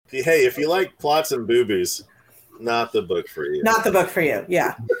Hey, if you like plots and boobies, not the book for you. Not the book for you.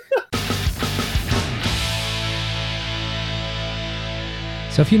 Yeah.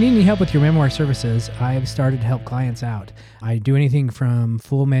 So if you need any help with your memoir services, I've started to help clients out. I do anything from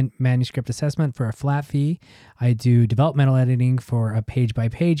full manuscript assessment for a flat fee. I do developmental editing for a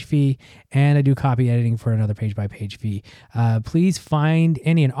page-by-page fee, and I do copy editing for another page-by-page fee. Please find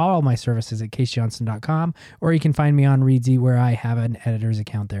any and all of my services at casejohnson.com, or you can find me on Reedsy, where I have an editor's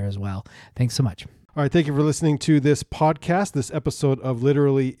account there as well. Thanks so much. All right, thank you for listening to this podcast. This episode of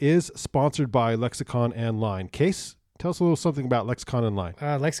Literally is sponsored by Lexicon and Line. Case, tell us a little something about Lexicon and Line.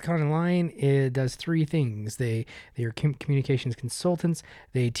 Lexicon and Line, it does three things. They are communications consultants.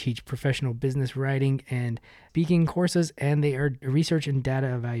 They teach professional business writing and speaking courses, and they are research and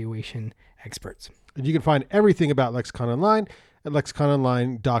data evaluation experts. And you can find everything about Lexicon and Line at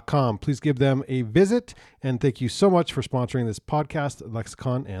lexicononline.com. Please give them a visit, and thank you so much for sponsoring this podcast,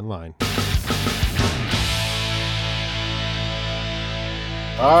 Lexicon and Line.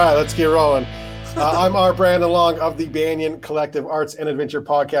 All right, let's get rolling. I'm R. Brandon Long of the Banyan Collective Arts and Adventure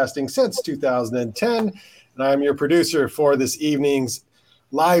Podcasting since 2010, and I'm your producer for this evening's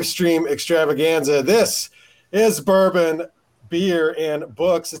live stream extravaganza. This is Bourbon, Beer, and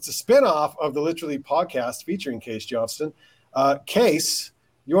Books. It's a spinoff of the Literally podcast featuring Kase Johnston. Kase,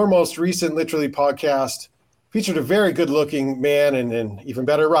 your most recent Literally podcast featured a very good-looking man and an even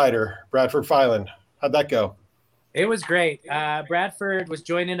better writer, Bradford Filan. How'd that go? It was great. Bradford was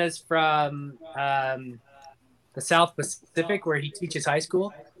joining us from the South Pacific, where he teaches high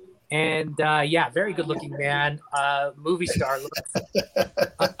school. And very good looking man, movie star.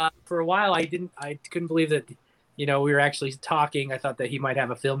 For a while, I couldn't believe that, we were actually talking. I thought that he might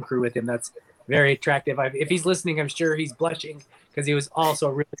have a film crew with him. That's very attractive. If he's listening, I'm sure he's blushing, because he was also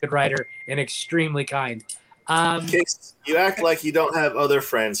a really good writer and extremely kind. Case, you act like you don't have other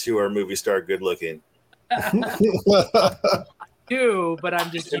friends who are movie star good looking. I do, but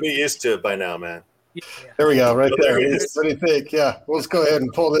I'm just be used to it by now, man. Yeah. There we go, right there. What do you think? Yeah, we'll just go ahead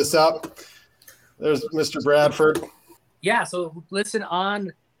and pull this up. There's Mr. Bradford. Yeah, so listen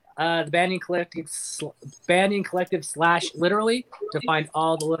on the Banyan Collective / Literally to find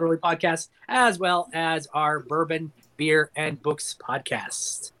all the Literally podcasts, as well as our Bourbon, Beer, and Books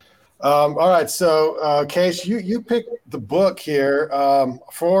podcast. All right, so Case, you picked the book here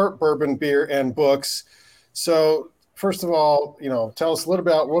for Bourbon, Beer, and Books. So first of all, tell us a little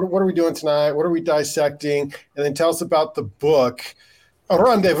about what are we doing tonight? What are we dissecting? And then tell us about the book, A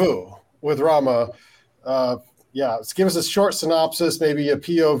Rendezvous with Rama. Let's give us a short synopsis, maybe a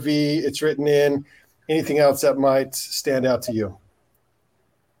POV it's written in, anything else that might stand out to you.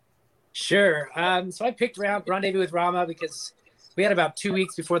 Sure. So I picked Rendezvous with Rama because we had about 2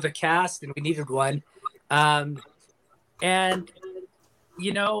 weeks before the cast and we needed one.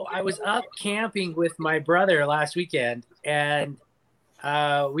 I was up camping with my brother last weekend, and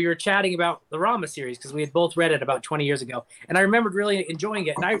we were chatting about the Rama series because we had both read it about 20 years ago. And I remembered really enjoying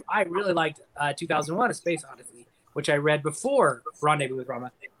it. And I really liked 2001: A Space Odyssey, which I read before Rendezvous with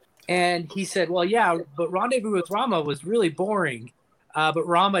Rama. And he said, well, yeah, but Rendezvous with Rama was really boring. But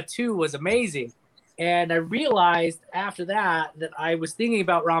Rama 2 was amazing. And I realized after that I was thinking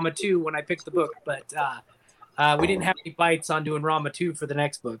about Rama 2 when I picked the book, but we didn't have any bites on doing Rama 2 for the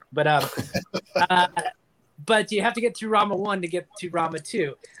next book. But you have to get through Rama 1 to get to Rama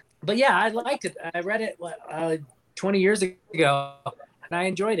 2. But yeah, I liked it. I read it 20 years ago, and I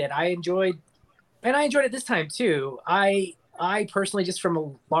enjoyed it. I enjoyed it this time too. I personally, just from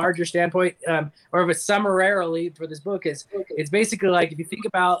a larger standpoint, or but summarily for this book, it's basically like if you think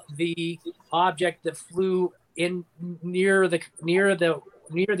about the object that flew in near the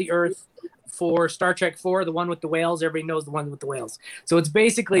Earth for Star Trek 4, the one with the whales. Everybody knows the one with the whales. So it's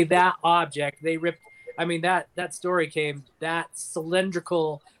basically that object. They ripped. I mean, that story came. That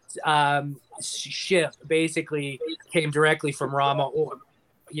cylindrical ship basically came directly from Rama, or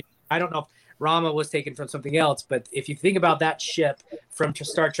I don't know if Rama was taken from something else, but if you think about that ship from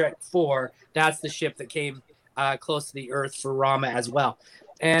Star Trek 4, that's the ship that came close to the Earth for Rama as well.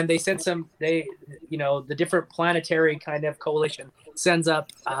 And they sent the different planetary kind of coalition sends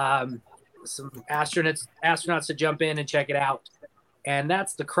up some astronauts to jump in and check it out. And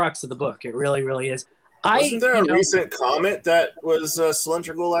that's the crux of the book. It really, really is. Wasn't there a recent comet that was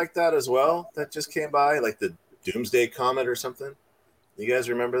cylindrical like that as well that just came by, like the Doomsday Comet or something? You guys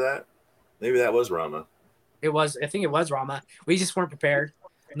remember that? Maybe that was Rama. I think it was Rama. We just weren't prepared.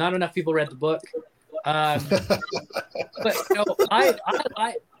 Not enough people read the book. But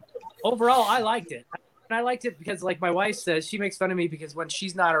overall, I liked it. And I liked it because, like my wife says, she makes fun of me because when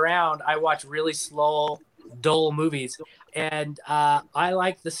she's not around, I watch really slow dull movies. And I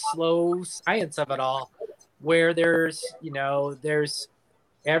like the slow science of it all, where there's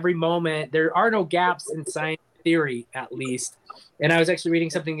every moment, there are no gaps in science theory, at least. And I was actually reading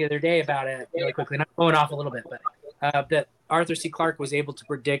something the other day about it really quickly, and I'm going off a little bit, but that Arthur C. Clarke was able to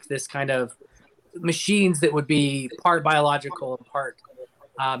predict this kind of machines that would be part biological and part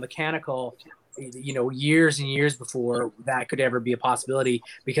mechanical, years and years before that could ever be a possibility,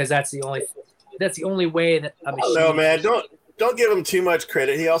 because that's the only way that a machine. No, man, don't give him too much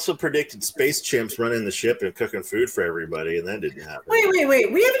credit. He also predicted space chimps running the ship and cooking food for everybody, and that didn't happen. Wait.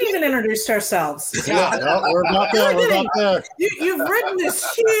 We haven't even introduced ourselves. Yeah, no, we're not there. We're not there. You've written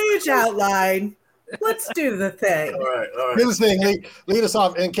this huge outline. Let's do the thing. All right. Do the thing, Lee. Lead us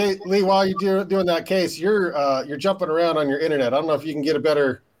off. And Lee, while you're doing that case, you're jumping around on your internet. I don't know if you can get a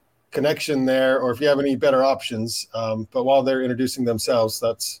better connection there, or if you have any better options. But while they're introducing themselves,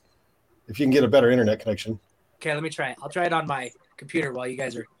 that's if you can get a better internet connection. Okay, let me try it. I'll try it on my computer while you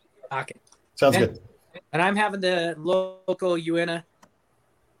guys are talking. Sounds good. And I'm having the local Uena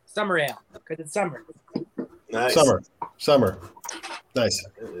summer ale because it's summer. Nice. Summer. Nice.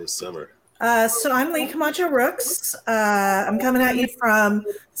 It is summer. So I'm Lee Camacho Rooks. I'm coming at you from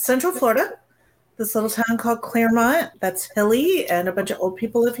Central Florida, this little town called Claremont. That's hilly, and a bunch of old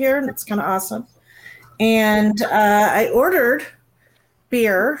people live here, and it's kind of awesome. And I ordered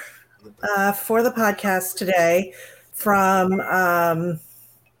beer for the podcast today from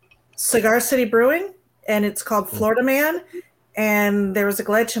Cigar City Brewing, and it's called Florida Man. And there was a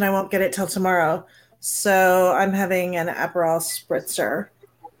glitch, and I won't get it till tomorrow. So I'm having an Aperol Spritzer.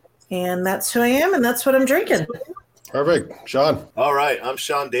 And that's who I am, and that's what I'm drinking. Perfect. Sean. All right. I'm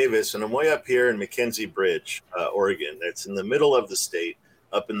Sean Davis, and I'm way up here in McKenzie Bridge, Oregon. It's in the middle of the state,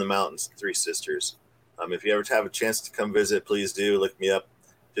 up in the mountains, Three Sisters. If you ever have a chance to come visit, please do look me up.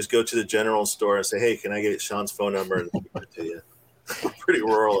 Just go to the general store and say, hey, can I get Sean's phone number and give it to you? Pretty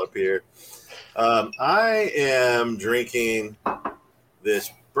rural up here. I am drinking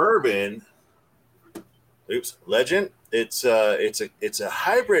this bourbon. Legend. It's a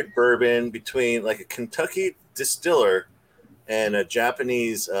hybrid bourbon between like a Kentucky distiller and a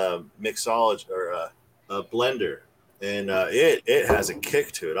Japanese mixologist or a blender, and it has a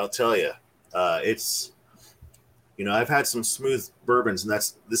kick to it. I'll tell you, it's I've had some smooth bourbons, and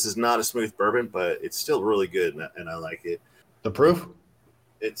this is not a smooth bourbon, but it's still really good, and I like it. The proof?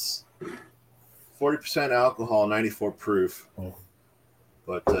 It's 40% alcohol, 94 proof. Oh.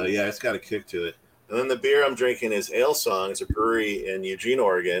 But yeah, it's got a kick to it. And then the beer I'm drinking is Ale Song. It's a brewery in Eugene,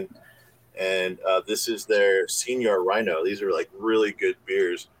 Oregon. And this is their Senior Rhino. These are like really good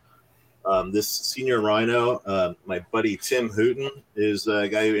beers. This Senior Rhino, my buddy Tim Hooten is the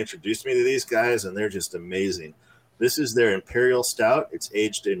guy who introduced me to these guys, and they're just amazing. This is their Imperial Stout. It's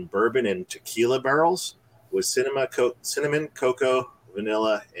aged in bourbon and tequila barrels with cinnamon, cocoa,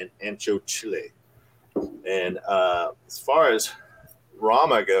 vanilla, and ancho chile. And as far as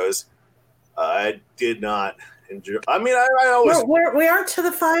Rama goes, I did not enjoy. I mean, I always. We aren't to the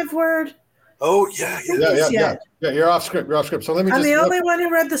 5-word. Oh yeah. You're off script. So let me. I'm the only one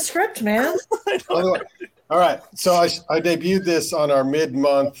who read the script, man. All right. So I debuted this on our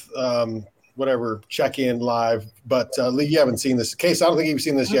mid-month whatever check-in live, but Lee, you haven't seen this. Case, I don't think you've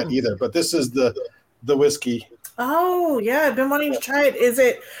seen this yet either. But this is the whiskey. Oh yeah, I've been wanting to try it. Is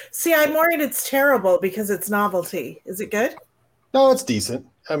it? See, I'm worried it's terrible because it's novelty. Is it good? No, it's decent.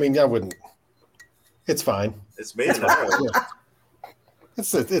 I mean, I wouldn't. It's fine. It's made in Ireland.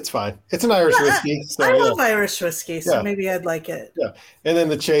 It's fine. It's an Irish whiskey. So, I love Irish whiskey, so maybe I'd like it. Yeah, and then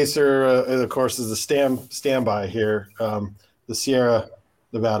the chaser, of course, is the standby here, the Sierra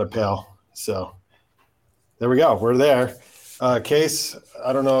Nevada Pale. So there we go. We're there. Case,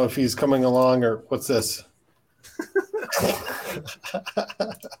 I don't know if he's coming along or what's this.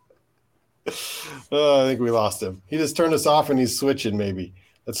 Oh, I think we lost him. He just turned us off and he's switching maybe.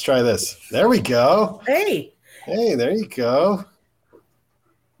 Let's try this. There we go. Hey, there you go.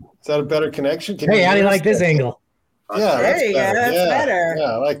 Is that a better connection? Hey, how do you like this angle? Yeah, that's better.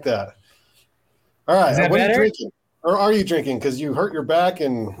 Yeah, I like that. All right. Is that what better? are you drinking? Or are you drinking? Because you hurt your back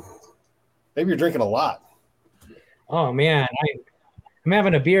and maybe you're drinking a lot. Oh, man. I'm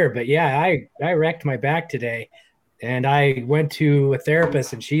having a beer, but yeah, I wrecked my back today. And I went to a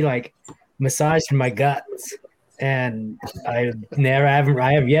therapist and she like massaged my guts. And I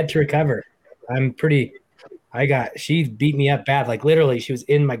have yet to recover. She beat me up bad. Like literally she was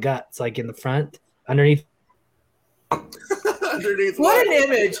in my guts, like in the front, underneath. What an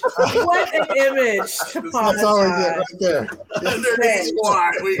image. What an image. That's all we get right there. Underneath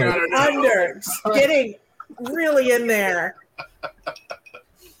squat. We got her getting really in there.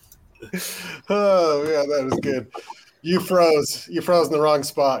 Oh yeah, that was good. You froze. You froze in the wrong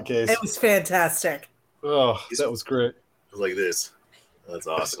spot, Case. It was fantastic. Oh, that was great. Like this. That's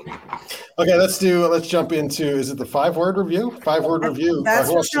awesome. Okay, let's jump into, is it the 5-word review? 5-word review. That's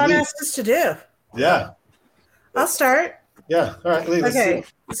Who what wants to Sean lead? asked us to do. Yeah. I'll start. Yeah. All right, lead. Okay,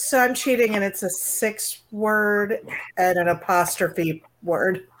 so I'm cheating, and it's a 6-word and an apostrophe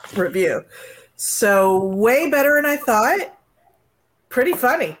word review. So way better than I thought. Pretty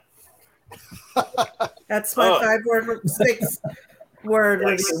funny. That's my 6-word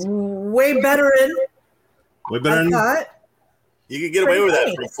review. Way better than I thought. You could get away with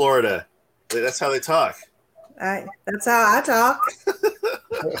that from Florida. That's how they talk. That's how I talk.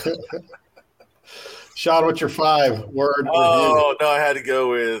 Sean, what's your 5-word review? Oh, no, I had to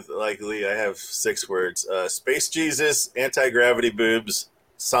go with, like Lee, I have 6 words. Space Jesus, anti-gravity boobs,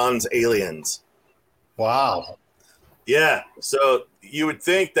 sans aliens. Wow. Yeah, so you would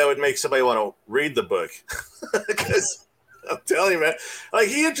think that would make somebody want to read the book. Because I'm telling you, man, like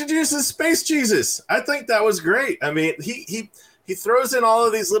he introduces Space Jesus. I think that was great. I mean, he throws in all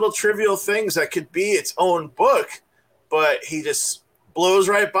of these little trivial things that could be its own book, but he just blows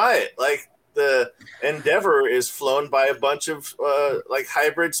right by it. Like the Endeavor is flown by a bunch of like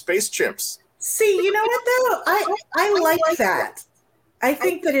hybrid space chimps. See, you know what though? I like that. I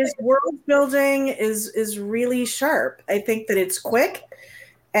think that his world building is really sharp. I think that it's quick,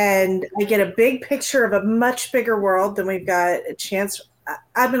 and I get a big picture of a much bigger world than we've got a chance.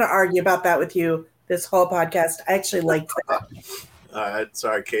 I'm going to argue about that with you this whole podcast. I actually liked that.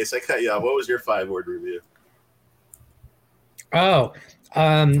 Sorry, Case, I cut you off. What was your 5-word review? Oh,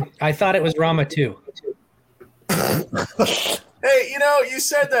 I thought it was Rama too. Hey, you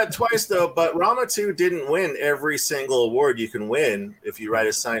said that twice, though, but Rama 2 didn't win every single award you can win if you write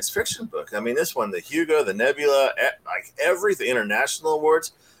a science fiction book. I mean, this won the Hugo, the Nebula, like everything, international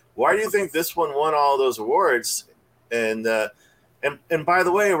awards. Why do you think this one won all those awards? And by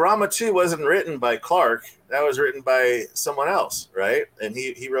the way, Rama 2 wasn't written by Clarke. That was written by someone else, right? And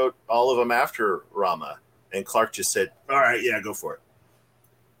he wrote all of them after Rama. And Clarke just said, all right, yeah, go for it.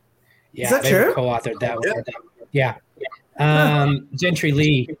 Yeah, is that they true? Co-authored that one. Yeah. Gentry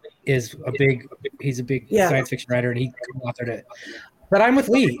Lee is he's a big science fiction writer, and he co-authored it. But I'm with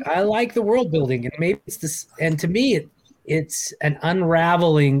Lee. I like the world building, and maybe it's this. And to me, it's an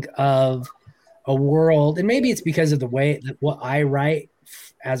unraveling of a world, and maybe it's because of the way that what I write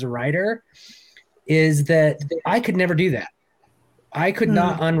as a writer is that I could never do that. I could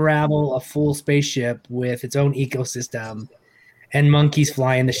not unravel a full spaceship with its own ecosystem and monkeys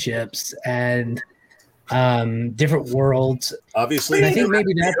flying the ships and different worlds. Obviously, and I think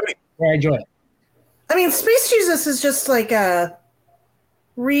maybe that's where I enjoy it. I mean, Space Jesus is just like a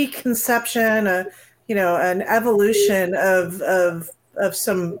reconception, an evolution of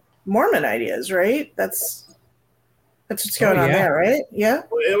some Mormon ideas, right? That's what's going on there, right? Yeah.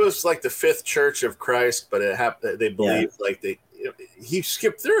 Well, it was like the 5th Church of Christ, but it happened. They believe he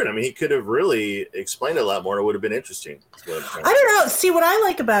skipped through it. I mean, he could have really explained it a lot more. It would have been interesting. I don't know. See, what I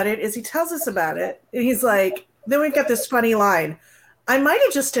like about it is he tells us about it, and he's like, then we've got this funny line. I might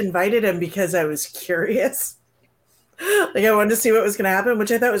have just invited him because I was curious. Like I wanted to see what was going to happen,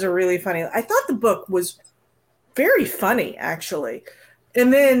 which I thought was a really funny. I thought the book was very funny, actually.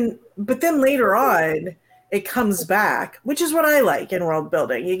 But then later on, it comes back, which is what I like in world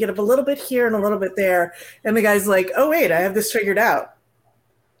building. You get up a little bit here and a little bit there, and the guy's like, "Oh wait, I have this figured out.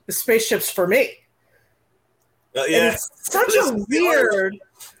 The spaceship's for me." Yeah, it's such a weird.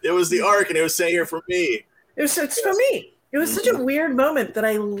 It was the arc, and it was saying here for me. It's for me. It was such a weird moment that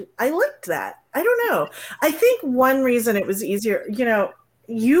I liked that. I don't know. I think one reason it was easier,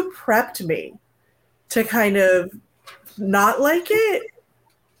 you prepped me to kind of not like it.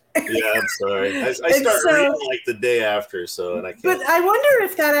 Yeah, I'm sorry. I started reading like the day after, and I can't. But I wonder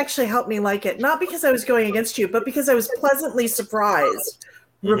if that actually helped me like it, not because I was going against you, but because I was pleasantly surprised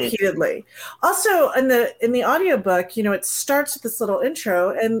repeatedly. Also, in the audiobook, it starts with this little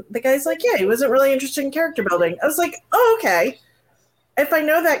intro, and the guy's like, "Yeah, he wasn't really interested in character building." I was like, "Oh, okay. If I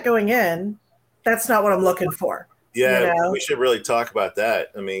know that going in, that's not what I'm looking for." Yeah, we should really talk about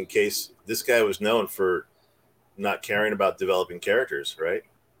that. I mean, Case, this guy was known for not caring about developing characters, right?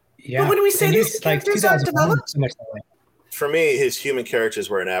 Yeah. But when we say these characters aren't developed, for me, his human characters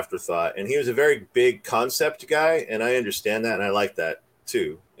were an afterthought, and he was a very big concept guy, and I understand that, and I like that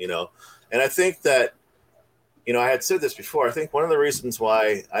too, And I think that, I had said this before. I think one of the reasons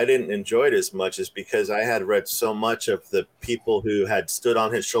why I didn't enjoy it as much is because I had read so much of the people who had stood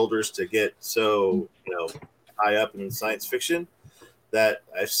on his shoulders to get so, high up in science fiction that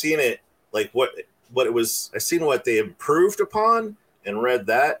I've seen it like what it was. I've seen what they improved upon and read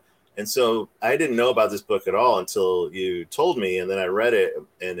that. And so I didn't know about this book at all until you told me, and then I read it,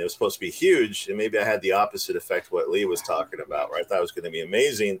 and it was supposed to be huge. And maybe I had the opposite effect what Lee was talking about, right? I thought it was going to be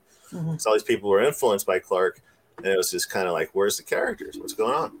amazing. Mm-hmm. So all these people were influenced by Clarke, and it was just kind of like, where's the characters? What's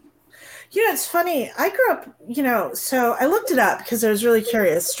going on? Yeah, it's funny. I grew up, so I looked it up because I was really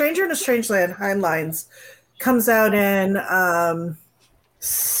curious. Stranger in a Strange Land, Heinlein's, comes out in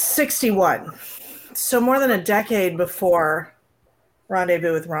 61. So more than a decade before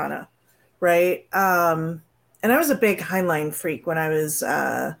Rendezvous with Rana, right? And I was a big Heinlein freak when I was,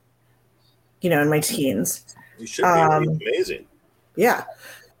 in my teens. You should be. Amazing. Yeah.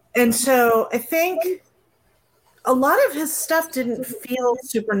 And so I think a lot of his stuff didn't feel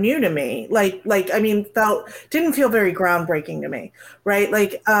super new to me. Didn't feel very groundbreaking to me, right?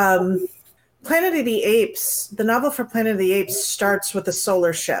 Like Planet of the Apes, the novel for Planet of the Apes starts with a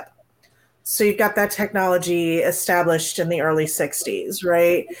solar ship. So you've got that technology established in the early 60s,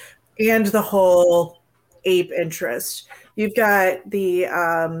 right? And the whole ape interest. You've got the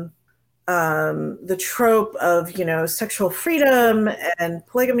trope of, sexual freedom and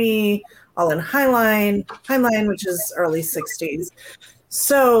polygamy, all in Heinlein, which is early 60s.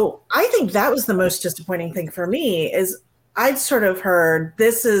 So I think that was the most disappointing thing for me is I'd sort of heard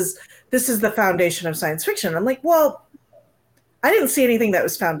this is the foundation of science fiction. I'm like, well, I didn't see anything that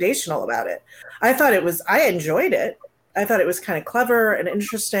was foundational about it. I enjoyed it. I thought it was kind of clever and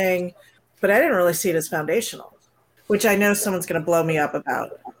interesting, but I didn't really see it as foundational, which I know someone's going to blow me up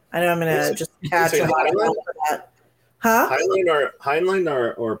about. I know I'm going to just catch a lot of hell for that. Huh?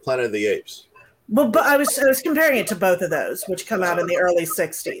 Heinlein or Planet of the Apes? Well, but I was comparing it to both of those, which come out in the early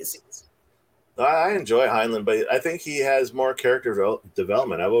 60s. I enjoy Heinlein, but I think he has more character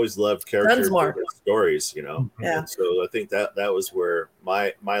development. I've always loved character stories, Yeah. And so I think that was where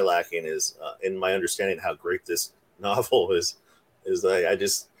my lacking is in my understanding how great this novel is like I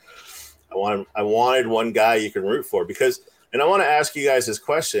wanted one guy you can root for and I want to ask you guys this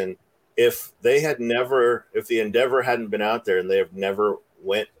question. If the Endeavor hadn't been out there and they have never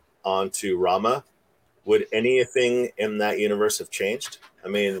went on to Rama, would anything in that universe have changed? I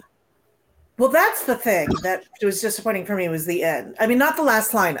mean, well, that's the thing that was disappointing for me was the end. I mean, not the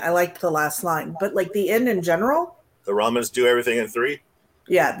last line. I liked the last line, but like the end in general. The Ramans do everything in 3.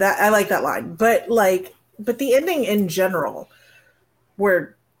 Yeah, that I like that line, but the ending in general,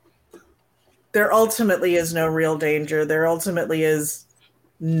 where there ultimately is no real danger. There ultimately is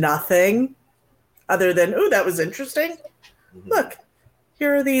nothing other than, oh, that was interesting. Mm-hmm. Look,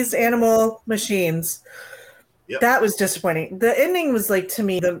 here are these animal machines. Yep. That was disappointing. The ending was like, to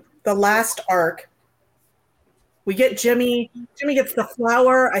me, the last arc. We get Jimmy. Jimmy gets the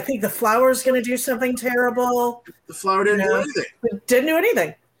flower. I think the flower is going to do something terrible. The flower didn't do anything. It didn't do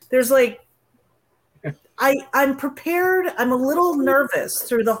anything. There's like, I'm prepared. I'm a little nervous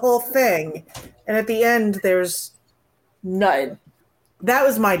through the whole thing. And at the end, there's none. That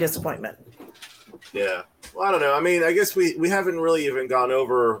was my disappointment. Yeah. Well, I don't know. I mean, I guess we haven't really even gone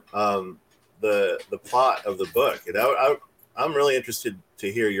over the plot of the book. And I'm really interested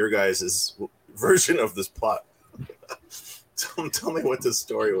to hear your guys' version of this plot. Tell me what this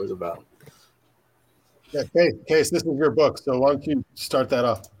story was about. Yeah, Kase, this is your book, so why don't you start that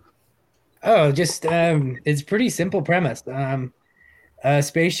off? Oh, just it's pretty simple premise. A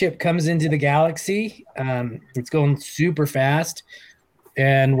spaceship comes into the galaxy. It's going super fast,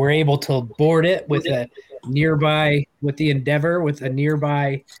 and we're able to board it with the Endeavor, with a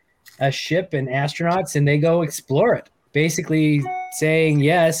nearby ship and astronauts, and they go explore it. Basically saying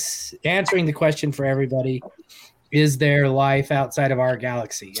yes, answering the question for everybody: is there life outside of our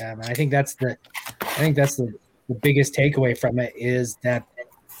galaxy? I think that's the biggest takeaway from it, is that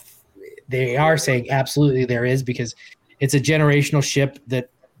they are saying absolutely there is, because it's a generational ship that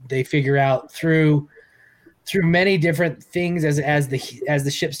they figure out through many different things as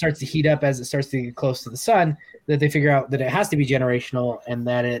the ship starts to heat up, as it starts to get close to the sun, that they figure out that it has to be generational, and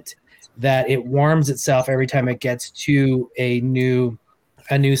that it warms itself every time it gets to a new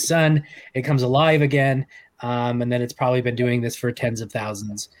sun. It comes alive again, and then it's probably been doing this for tens of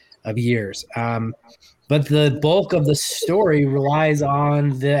thousands of years. But the bulk of the story relies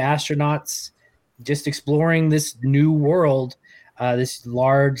on the astronauts just exploring this new world, this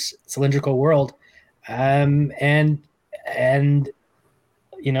large cylindrical world, and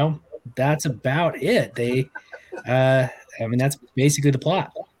that's about it. That's basically the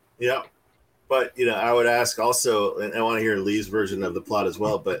plot. Yeah. But, I would ask also, and I want to hear Lee's version of the plot as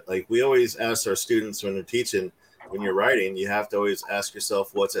well, but like we always ask our students when they're teaching, when you're writing, you have to always ask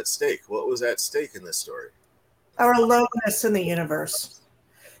yourself, what's at stake? What was at stake in this story? Our aloneness in the universe.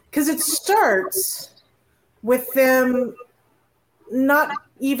 Because it starts with them not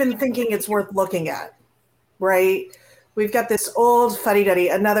even thinking it's worth looking at, right? We've got this old fuddy-duddy.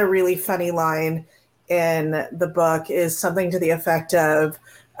 Another really funny line in the book is something to the effect of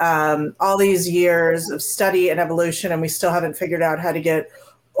all these years of study and evolution, and we still haven't figured out how to get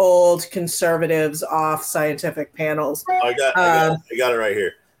old conservatives off scientific panels. I got it right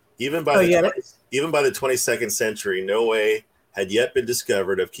here. Even by the 22nd century, no way had yet been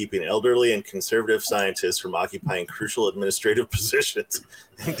discovered of keeping elderly and conservative scientists from occupying crucial administrative positions.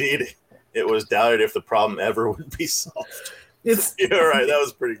 Indeed, it was doubted if the problem ever would be solved. You're right. That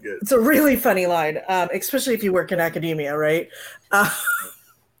was pretty good. It's a really funny line, especially if you work in academia, right?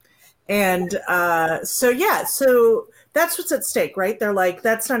 So that's what's at stake, right? They're like,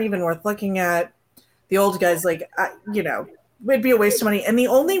 that's not even worth looking at. The old guy's like, it'd be a waste of money. And the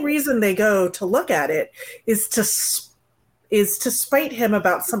only reason they go to look at it is to spite him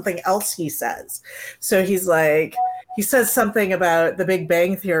about something else he says. So he's like, he says something about the Big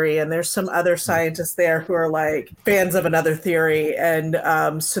Bang Theory, and there's some other scientists there who are like fans of another theory. And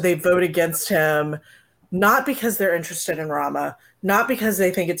so they vote against him, not because they're interested in Rama, not because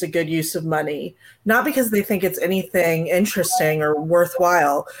they think it's a good use of money, not because they think it's anything interesting or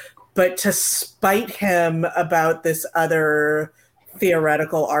worthwhile, but to spite him about this other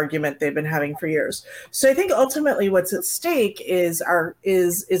theoretical argument they've been having for years. So I think ultimately what's at stake is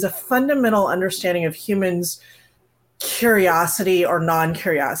a fundamental understanding of humans' curiosity or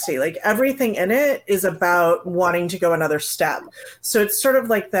non-curiosity. Like everything in it is about wanting to go another step. So it's sort of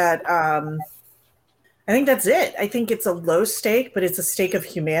like that. I think that's it. I think it's a low stake, but it's a stake of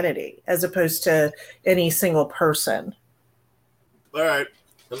humanity as opposed to any single person. All right.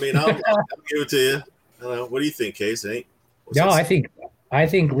 I mean, I'll give it to you. I don't know. What do you think, Kase? I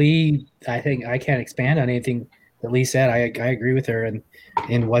think Lee. I think I can't expand on anything that Lee said. I agree with her and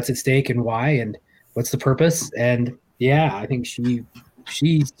what's at stake and why and what's the purpose. And yeah, I think she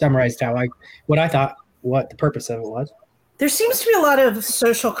summarized what I thought what the purpose of it was. There seems to be a lot of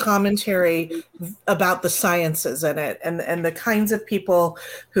social commentary about the sciences in it, and the kinds of people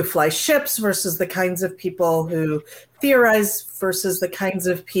who fly ships versus the kinds of people who theorize versus the kinds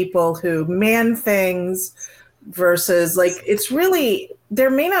of people who man things versus, like, it's really,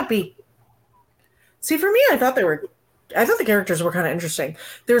 there may not be. See, for me, I thought the characters were kind of interesting.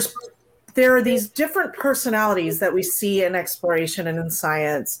 There are these different personalities that we see in exploration and in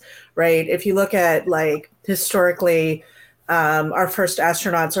science, right? If you look at, like, historically, our first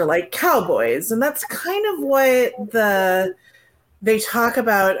astronauts are like cowboys, and that's kind of what they talk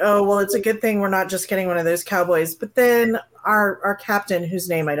about. Oh, well, it's a good thing we're not just getting one of those cowboys. But then our captain, whose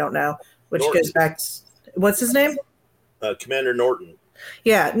name I don't know, which Norton. goes back to, what's his name? Commander Norton.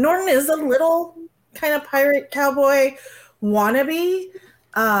 Yeah, Norton is a little kind of pirate cowboy wannabe.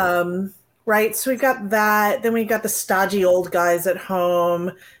 Right, so we've got that. Then we've got the stodgy old guys at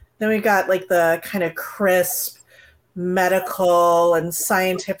home. Then we've got like the kind of crisp medical and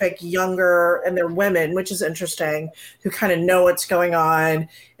scientific younger, and they're women, which is interesting, who kind of know what's going on.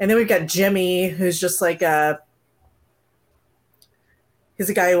 And then we've got Jimmy, who's just like he's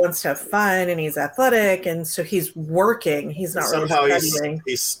a guy who wants to have fun and he's athletic, and so he's working. He's not somehow really studying.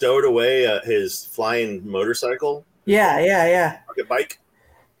 He's stowed away his flying motorcycle. Yeah. Like a bike.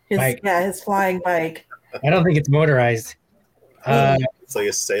 His flying bike. I don't think it's motorized. It's like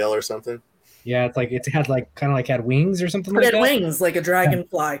a sail or something. Yeah, it's like it had like kind of like had wings or something like It that. had wings like a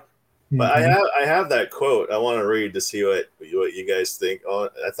dragonfly. But I have that quote I want to read to see what you guys think. Oh,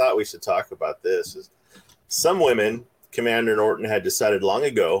 I thought we should talk about this. Some women, Commander Norton had decided long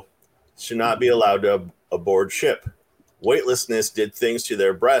ago, should not be allowed to aboard ship. Weightlessness did things to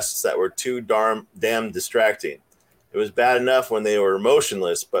their breasts that were too damn distracting. It was bad enough when they were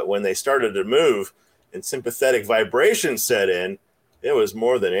motionless, but when they started to move and sympathetic vibrations set in, it was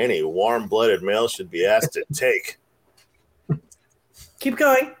more than any warm-blooded male should be asked to take. Keep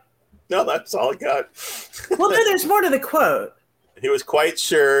going. No, that's all I got. Well, no, there's more to the quote. He was quite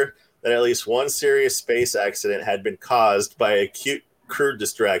sure that at least one serious space accident had been caused by acute crew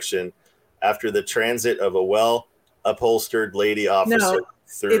distraction after the transit of a well-upholstered lady officer. No,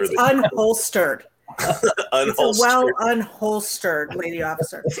 it's unholstered. It's a well-unholstered lady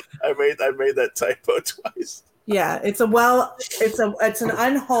officer. I made that typo twice. Yeah, it's an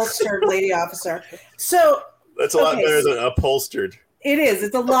unholstered lady officer. So that's a lot better than upholstered. It is.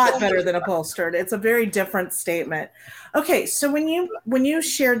 It's a lot better than upholstered. It's a very different statement. Okay, so when you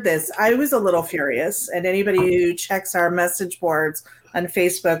shared this, I was a little furious, and anybody who checks our message boards on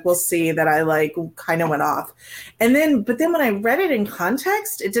Facebook will see that I like kind of went off. But then when I read it in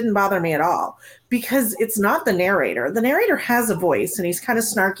context, it didn't bother me at all because it's not the narrator. The narrator has a voice and he's kind of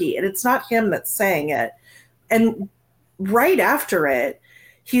snarky, and it's not him that's saying it. And right after it,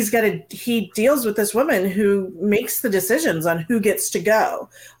 he deals with this woman who makes the decisions on who gets to go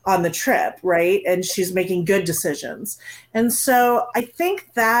on the trip, right? And she's making good decisions. And so I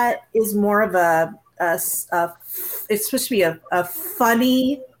think that is more of it's supposed to be a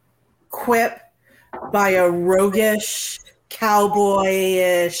funny quip by a roguish,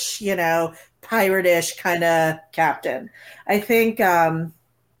 cowboyish, pirate-ish kind of captain. I think,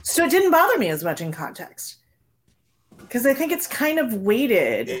 so it didn't bother me as much in context. Because I think it's kind of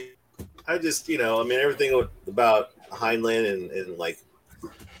weighted. I just, everything about Heinlein and like,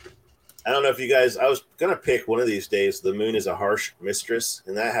 I don't know if you guys, I was going to pick one of these days, the moon is a harsh mistress.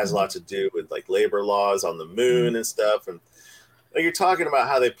 And that has a lot to do with like labor laws on the moon and stuff. And like, you're talking about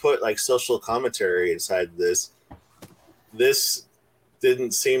how they put like social commentary inside this. This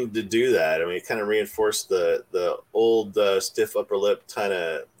didn't seem to do that. I mean, it kind of reinforced the old stiff upper lip kind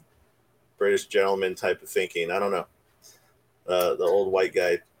of British gentleman type of thinking. I don't know. The old white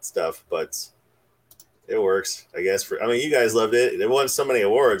guy stuff, but it works, I guess. You guys loved it. It won so many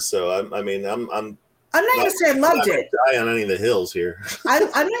awards, so I'm not going to say I loved it. Die on any of the hills here. I'm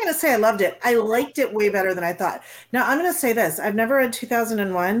not going to say I loved it. I liked it way better than I thought. Now I'm going to say this: I've never read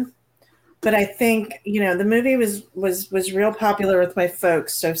 2001, but I think the movie was real popular with my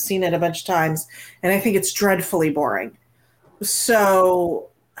folks, so I've seen it a bunch of times, and I think it's dreadfully boring. So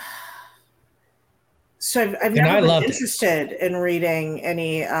I've never been interested in reading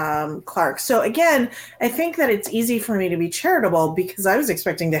any Clarke. So again, I think that it's easy for me to be charitable because I was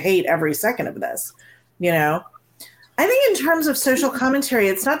expecting to hate every second of this. I think in terms of social commentary,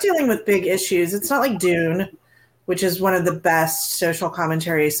 it's not dealing with big issues. It's not like Dune, which is one of the best social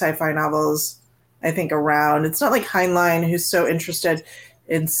commentary sci-fi novels, I think, around. It's not like Heinlein, who's so interested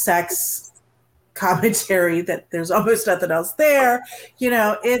in sex commentary that there's almost nothing else there.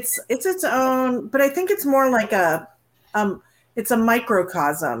 It's its own, but I think it's more like it's a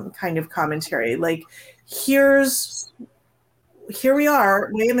microcosm kind of commentary. Like here we are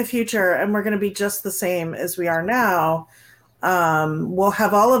way in the future, and we're going to be just the same as we are now. We'll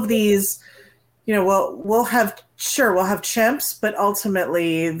have all of these, we'll have chimps, but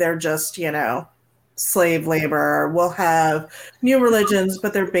ultimately they're just, slave labor. We'll have new religions,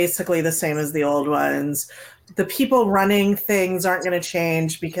 but they're basically the same as the old ones. The people running things aren't going to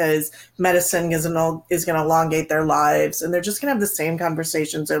change because medicine is going to elongate their lives, and they're just going to have the same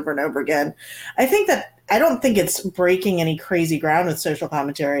conversations over and over again. I don't think it's breaking any crazy ground with social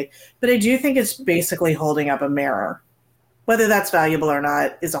commentary, but I do think it's basically holding up a mirror. Whether that's valuable or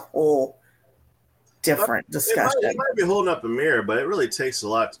not is a whole different discussion. It might be holding up a mirror, but it really takes a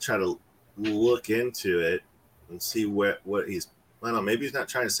lot to try to look into it and see what he's, I don't know, maybe he's not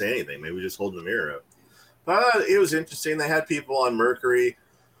trying to say anything, maybe just holding the mirror up. But it was interesting. They had people on Mercury,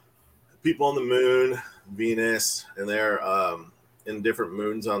 people on the moon, Venus, and they're in different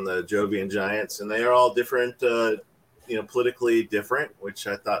moons on the Jovian giants, and they are all different, politically different, which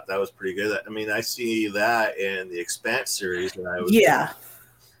I thought that was pretty good. I see that in the Expanse series that I was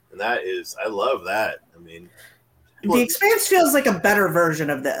and that is, I love that. The Expanse feels like a better version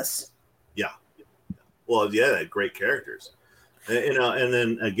of this. Yeah. Well, yeah, they had great characters. And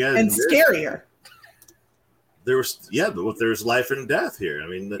then again, and scarier. There's life and death here.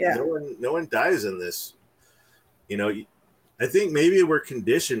 No one dies in this. I think maybe we're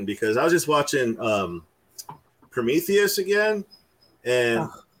conditioned because I was just watching Prometheus again, and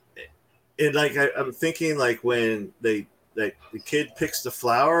I'm thinking like when the kid picks the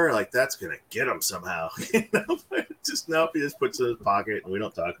flower, like that's gonna get him somehow. Just nope, he just puts it in his pocket and we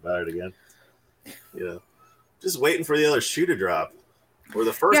don't talk about it again. Just waiting for the other shoe to drop or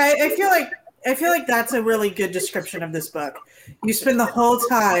the first. Yeah, I feel like that's a really good description of this book. You spend the whole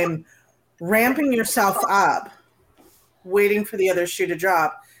time ramping yourself up, waiting for the other shoe to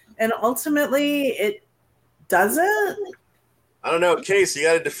drop, and ultimately it doesn't. I don't know, Kase, you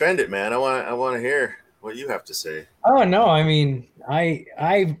got to defend it, man. I want to hear what you have to say. Oh no, I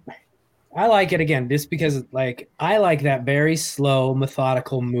like it again just because I like that very slow,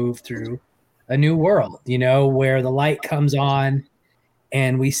 methodical move through a new world, where the light comes on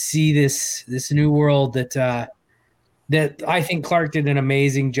and we see this new world that I think Clarke did an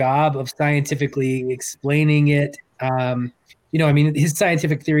amazing job of scientifically explaining it. His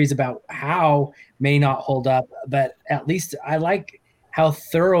scientific theories about how may not hold up, but at least I like how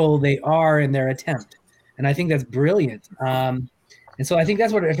thorough they are in their attempt. And I think that's brilliant. And so I think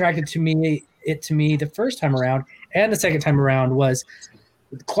that's what attracted to me the first time around, and the second time around was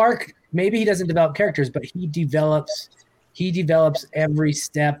Clarke. Maybe he doesn't develop characters, but he develops every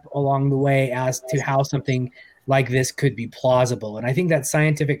step along the way as to how something like this could be plausible. And I think that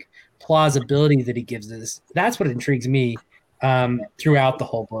scientific plausibility that he gives us. That's what intrigues me throughout the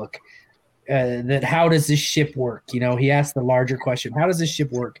whole book. That how does this ship work? You know, he asked the larger question: how does this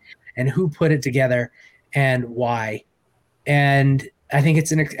ship work, and who put it together, and why? And I think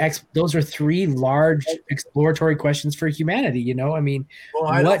it's those are three large exploratory questions for humanity. You know, I mean, well,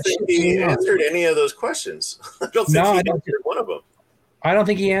 I don't think he answered any of those questions. I don't think he answered one of them. I don't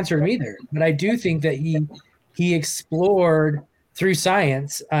think he answered them either, but I do think that he explored through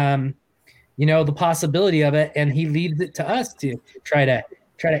science, you know, the possibility of it, and he leaves it to us to try to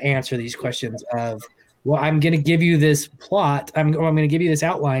answer these questions of, well, I'm going to give you this plot, I'm going to give you this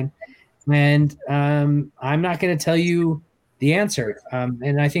outline, and I'm not going to tell you the answer.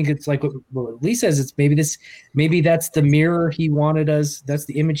 And I think it's like what Lee says. It's maybe that's the mirror he wanted us. That's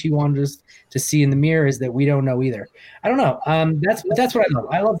the image he wanted us to see in the mirror, is that we don't know either. I don't know. That's what I love.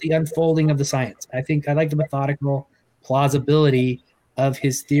 I love the unfolding of the science. I think I like the methodical plausibility of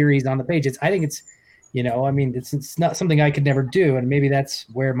his theories on the page. I think it's, you know, I mean, it's not something I could never do, and maybe that's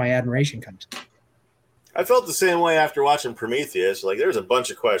where my admiration comes. I felt the same way after watching Prometheus. Like, there's a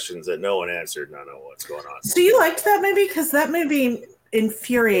bunch of questions that no one answered, and I don't know what's going on. So you liked that movie? Because that movie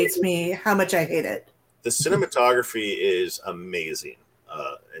infuriates me how much I hate it. The cinematography is amazing.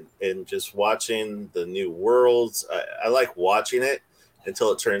 And just watching the new worlds, I like watching it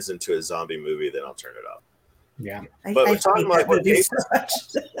until it turns into a zombie movie, then I'll turn it off. Yeah. But we're talking about what Kase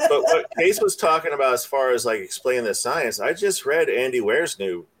was talking about as far as like explaining the science. I just read Andy Ware's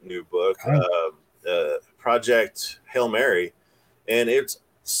new book, Project Hail Mary, and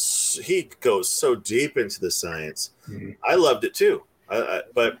he goes so deep into the science. Mm-hmm. I loved it too.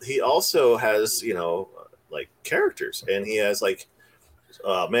 But he also has, you know, like characters, and he has like,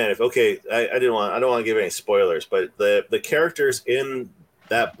 oh man, I don't want to give any spoilers, but the characters in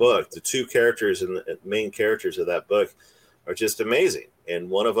that book, the two characters and the main characters of that book are just amazing. And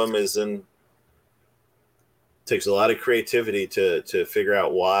one of them takes a lot of creativity to figure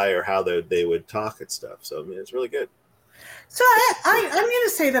out why or how they would talk and stuff. So I mean, it's really good. So I'm going to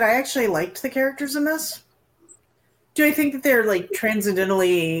say that I actually liked the characters in this. Do I think that they're like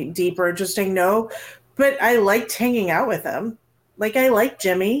transcendentally deep or interesting? No, but I liked hanging out with them. Like, I like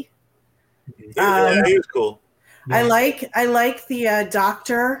Jimmy. Yeah, he was cool. Yeah. I like the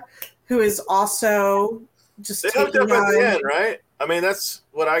doctor, who is also just. They hooked up at the end, right? I mean, that's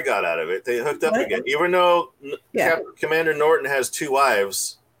what I got out of it. They hooked up again, even though Commander Norton has two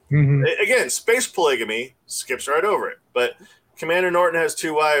wives. Mm-hmm. Again, space polygamy, skips right over it. But Commander Norton has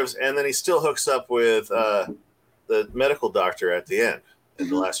two wives, and then he still hooks up with the medical doctor at the end in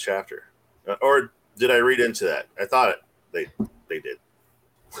the last chapter. Or did I read into that? I thought they did.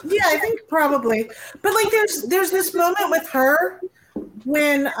 Yeah, I think probably. But like, there's this moment with her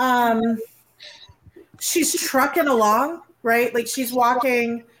when she's trucking along, right? Like, she's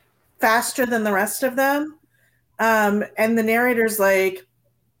walking faster than the rest of them, and the narrator's like,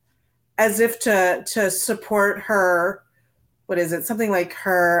 as if to support her. What is it? Something like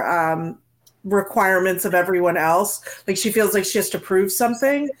her requirements of everyone else. Like, she feels like she has to prove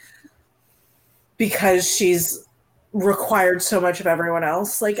something because she's required so much of everyone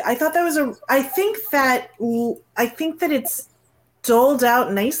else. Like, I thought that was I think that it's doled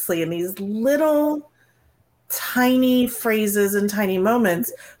out nicely in these little tiny phrases and tiny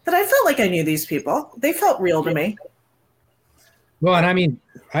moments that I felt like I knew these people. They felt real to me. Well, and I mean,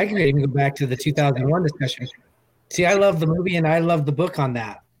 I can even go back to the 2001 discussion. See, I love the movie and I love the book on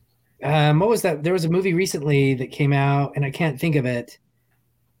that. What was that? There was a movie recently that came out, and I can't think of it,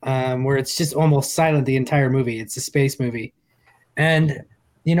 where it's just almost silent the entire movie. It's a space movie. And,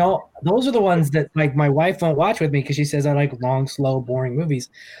 you know, those are the ones that, like, my wife won't watch with me because she says I like long, slow, boring movies.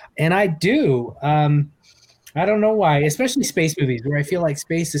 And I do. I don't know why, especially space movies, where I feel like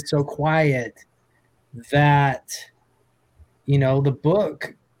space is so quiet that, you know, the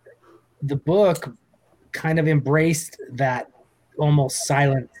book kind of embraced that almost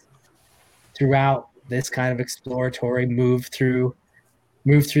silence throughout this kind of exploratory move through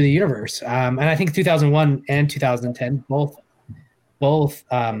the universe. And I think 2001 and 2010 both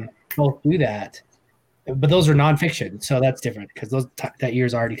do that. But those are nonfiction, so that's different because that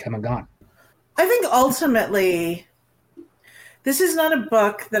year's already come and gone. I think ultimately, this is not a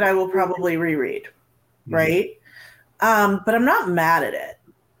book that I will probably reread, right? But I'm not mad at it.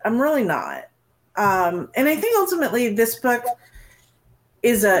 I'm really not. And I think ultimately this book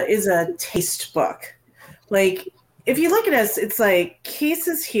is a taste book. Like, if you look at us, it's like Kase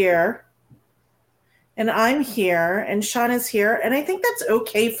is here, and I'm here, and Sean is here, and I think that's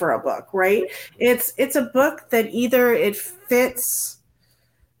okay for a book, right? It's a book that either it fits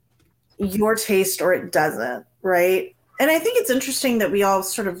your taste or it doesn't, right? And I think it's interesting that we all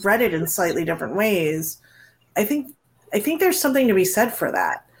sort of read it in slightly different ways. I think there's something to be said for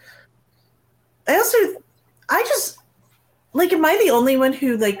that. I just like, am I the only one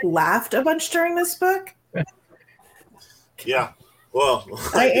who like laughed a bunch during this book? Yeah. Well,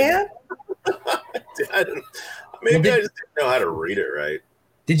 I am. Maybe I just didn't know how to read it right.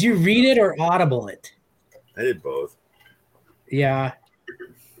 Did you read it or audible it? I did both. Yeah.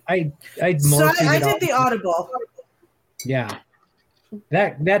 I did the audible. Yeah.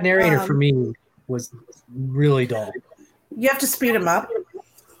 That narrator for me was really dull. You have to speed him up.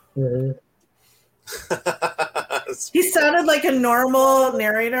 He sounded like a normal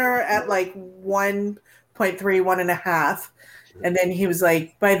narrator at like 1.3, 1.5. And then he was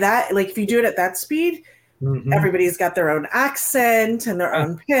like, by that, like if you do it at that speed, everybody's got their own accent and their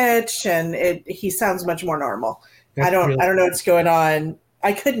own pitch, and he sounds much more normal. I don't know what's going on.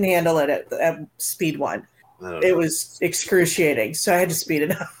 I couldn't handle it at speed 1. It was excruciating, so I had to speed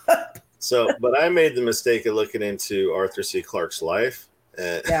it up. But I made the mistake of looking into Arthur C. Clarke's life.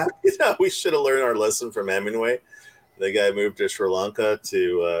 And, we should have learned our lesson from Hemingway. The guy moved to Sri Lanka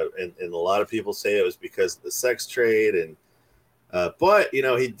and a lot of people say it was because of the sex trade. And but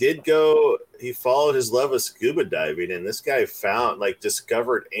he followed his love of scuba diving, and this guy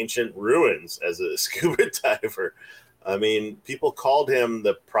discovered ancient ruins as a scuba diver. I mean, people called him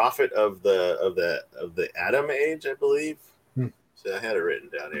the prophet of the Atom Age, I believe. So I had it written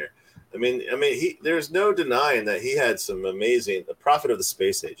down here. I mean, there's no denying that he had some amazing, the prophet of the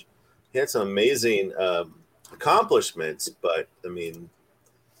space age. He had some amazing accomplishments, but I mean,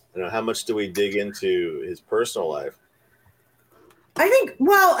 how much do we dig into his personal life? I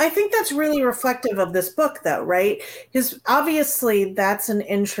think that's really reflective of this book, though, right? Obviously that's an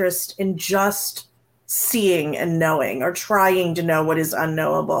interest in just seeing and knowing, or trying to know what is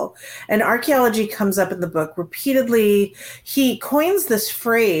unknowable. And archaeology comes up in the book repeatedly. He coins this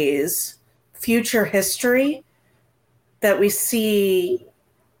phrase, future history, that we see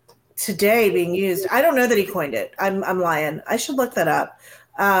today being used. I don't know that he coined it. I'm lying. I should look that up.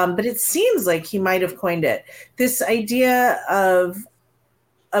 But it seems like he might have coined it. This idea of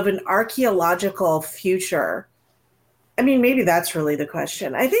an archaeological future. I mean, maybe that's really the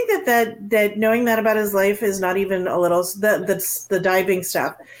question. I think that knowing that about his life is not even a little, the diving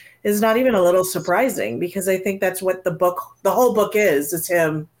stuff is not even a little surprising, because I think that's what the whole book is. It's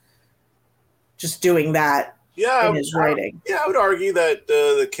him just doing that in his writing. I would argue that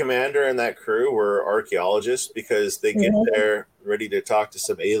the commander and that crew were archaeologists, because they get there ready to talk to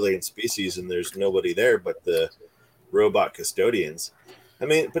some alien species and there's nobody there but the robot custodians. I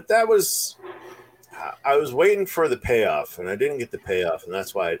mean, but I was waiting for the payoff, and I didn't get the payoff, and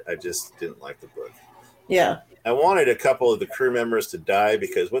that's why I just didn't like the book. Yeah. I wanted a couple of the crew members to die,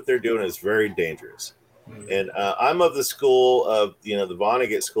 because what they're doing is very dangerous. And I'm of the school of, the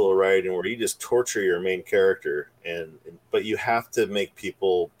Vonnegut school of writing, where you just torture your main character, but you have to make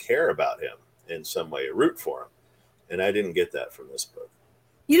people care about him in some way, root for him. And I didn't get that from this book.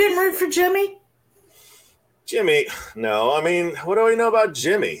 You didn't root for Jimmy? Jimmy, no. I mean, what do I know about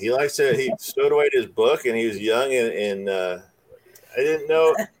Jimmy? He stowed away his book, and he was young, and I didn't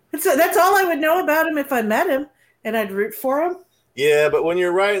know. That's all I would know about him if I met him, and I'd root for him. Yeah, but when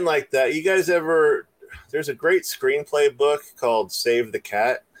you're writing like that, you guys there's a great screenplay book called Save the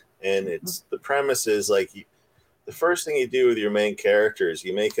Cat, and the premise is like, the first thing you do with your main character is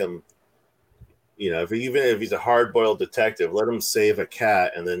you make him, even if he's a hard-boiled detective, let him save a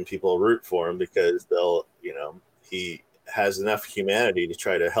cat, and then people root for him because he has enough humanity to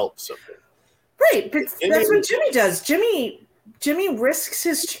try to help something. Right, but that's what Jimmy does. Jimmy risks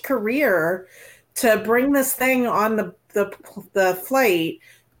his career to bring this thing on the flight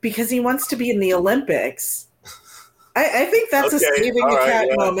because he wants to be in the Olympics. I think that's a saving the cat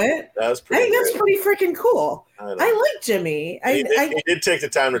moment. I think that's pretty freaking cool. I like Jimmy. He did take the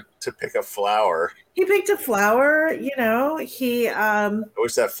time to pick a flower. He picked a flower, I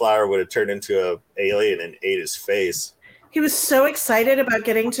wish that flower would have turned into an alien and ate his face. He was so excited about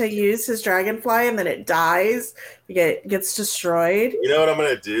getting to use his dragonfly, and then it dies. It gets destroyed. You know what I'm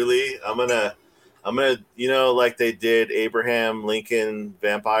going to do, Lee? I'm gonna, like they did Abraham Lincoln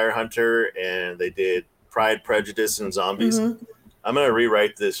Vampire Hunter, and they did Pride, Prejudice, and Zombies. I'm going to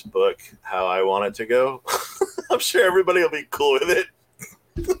rewrite this book how I want it to go. I'm sure everybody will be cool with it.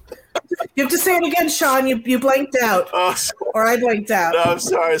 You have to say it again, Sean. You blanked out. Or I blanked out. No, I'm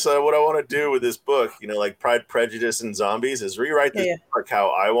sorry. So what I want to do with this book, like Pride, Prejudice, and Zombies, is rewrite this book how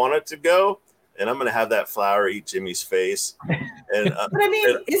I want it to go. And I'm going to have that flower eat Jimmy's face. And, but I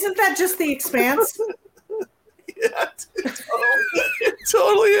mean, isn't that just The Expanse? Yeah, it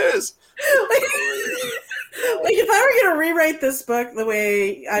totally is. Like if I were going to rewrite this book the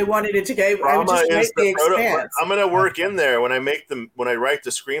way I wanted it to go. I would Rama just write is the the proto- Expanse. I'm gonna work in there when I write the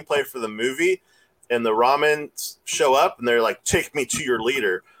screenplay for the movie, and the Ramans show up and they're like, "Take me to your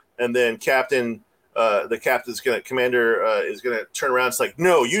leader," and then commander is gonna turn around. It's like,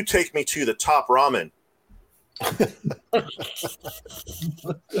 "No, you take me to the top ramen."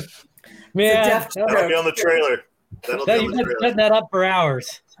 Man, That'll be on the trailer. That'll be on you've the been trailer. setting that up for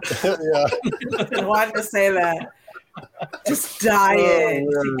hours. Yeah. I wanted to say that. Just dying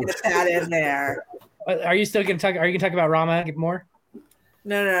to get that in there. Are you still going to talk? Are you going to talk about Rama more?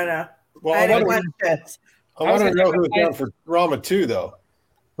 No. Well, I don't want it. I want to know who's down for Rama 2, though.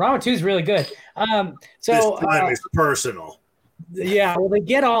 Rama 2 is really good. This time is personal. Yeah, well, they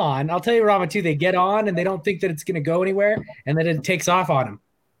get on. I'll tell you, Rama 2, they get on, and they don't think that it's going to go anywhere, and then it takes off on them.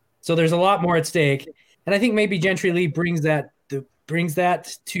 So there's a lot more at stake, and I think maybe Gentry Lee brings that to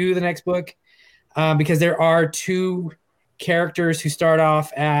the next book, because there are two characters who start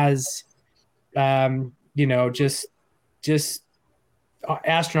off as, just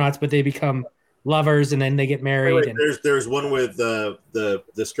astronauts, but they become lovers, and then they get married. Wait, there's one with the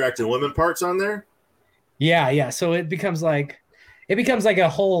distracted women parts on there. Yeah. So it becomes like a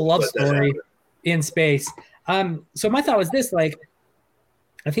whole love story in space. So my thought was this: like,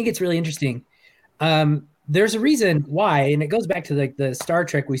 I think it's really interesting. There's a reason why, and it goes back to the Star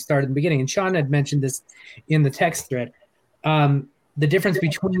Trek we started in the beginning. And Sean had mentioned this in the text thread. The difference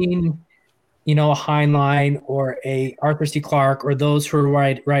between, a Heinlein or a Arthur C. Clarke or those who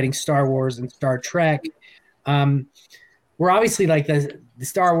are writing Star Wars and Star Trek, we're obviously like the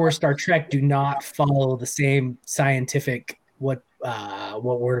Star Wars, Star Trek do not follow the same scientific what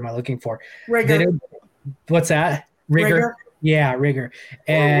word am I looking for? Rigor. What's that? Rigor. Yeah, rigor.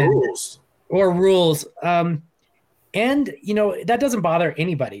 And or rules. And that doesn't bother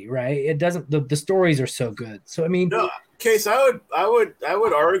anybody, right? It doesn't. The stories are so good. So I mean, no, Case, I would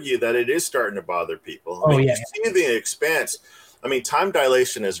argue that it is starting to bother people. You see the Expanse. I mean, time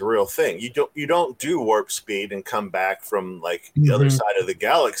dilation is a real thing. You don't do warp speed and come back from like the other side of the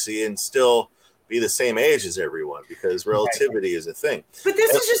galaxy and still be the same age as everyone, because relativity is a thing. But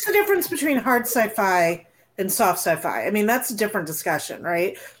this is just the difference between hard sci-fi and soft sci-fi. I mean, that's a different discussion,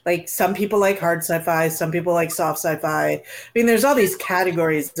 right? Like, some people like hard sci-fi, some people like soft sci-fi. I mean, there's all these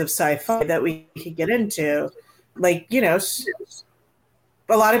categories of sci-fi that we could get into. Like, a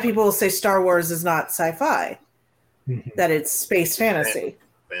lot of people will say Star Wars is not sci-fi, that it's space fantasy.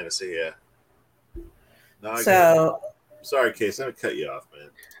 Fantasy, yeah. No, sorry, Case, I'm gonna cut you off, man.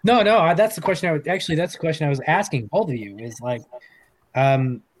 No, that's the question I was asking both of you, is like,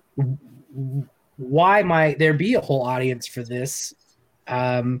 why might there be a whole audience for this,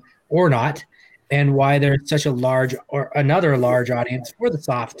 or not, and why there's such a large audience for the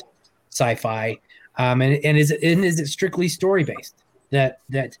soft sci-fi, and is it strictly story based that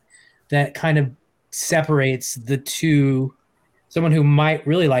kind of separates the two, someone who might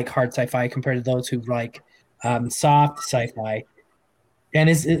really like hard sci-fi compared to those who like soft sci-fi, and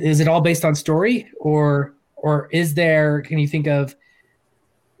is it all based on story, or is there, can you think of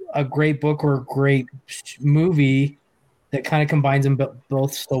a great book or a great movie that kind of combines them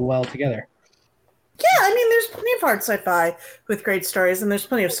both so well together? Yeah, I mean, there's plenty of hard sci-fi with great stories, and there's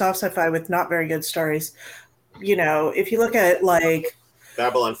plenty of soft sci-fi with not very good stories. If you look at like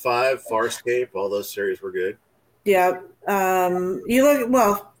Babylon 5, Farscape, all those series were good. Yeah, you look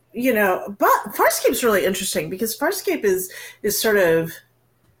but Farscape's really interesting, because Farscape is sort of,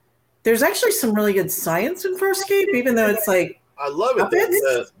 there's actually some really good science in Farscape, even though it's like, I love it.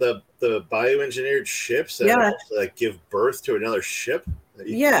 The bioengineered ships that actually, like, give birth to another ship.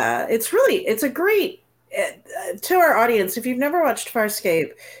 It's a great, to our audience, if you've never watched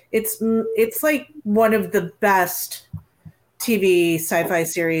Farscape, it's like one of the best TV sci-fi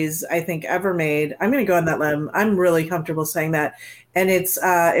series I think ever made. I'm going to go on that limb. I'm really comfortable saying that. And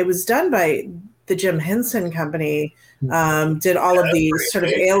it was done by the Jim Henson Company, did all of the sort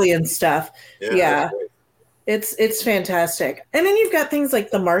of alien stuff. Yeah. It's fantastic. And then you've got things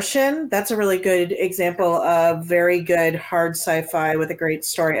like The Martian. That's a really good example of very good hard sci-fi with a great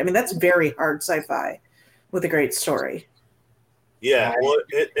story. I mean, that's very hard sci-fi with a great story. Yeah. Well,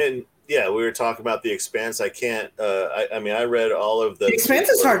 we were talking about The Expanse. I can't. I mean, I read all of the. The Expanse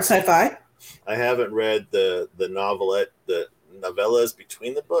is hard sci-fi. I haven't read the novellas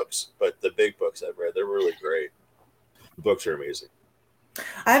between the books, but the big books I've read, they're really great. The books are amazing.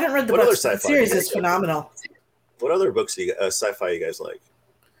 I haven't read the books. The series is phenomenal. What other books sci-fi you guys like?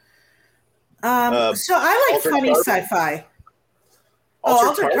 So I like funny sci-fi.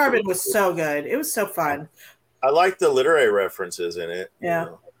 Altered Carbon was so good. It was so fun. I like the literary references in it. Yeah.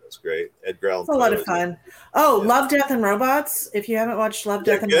 was great. Edgar Allan It's a lot Poe of was- fun. Oh, Love, Death, and Robots. If you haven't watched Love,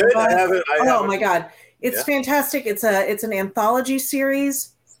 Death, and good? Robots. I haven't. Oh my God. It's Yeah. fantastic. It's an anthology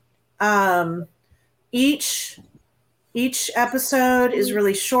series. Each episode is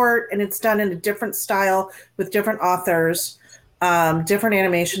really short, and it's done in a different style with different authors, different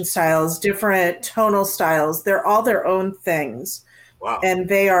animation styles, different tonal styles. They're all their own things. Wow. And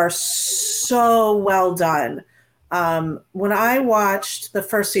they are so well done. When I watched the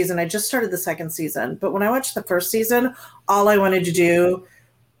first season, I just started the second season, but when I watched the first season, all I wanted to do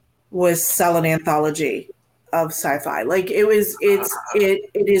was sell an anthology of sci-fi. Like it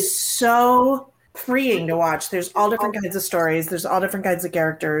is so freeing to watch. There's all different kinds of stories. There's all different kinds of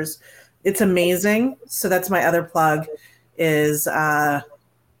characters. It's amazing. So that's my other plug is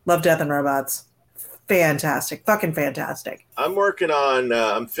Love, Death, and Robots. Fantastic. Fucking fantastic. I'm working on,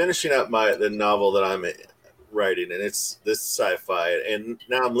 I'm finishing up the novel that I'm writing, and it's this sci-fi. And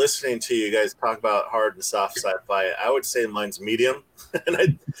now I'm listening to you guys talk about hard and soft sci-fi. I would say mine's medium.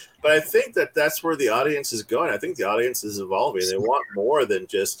 But I think that's where the audience is going. I think the audience is evolving. They want more than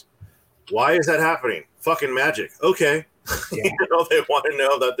just, why is that happening? Fucking magic. Okay. Yeah. They want to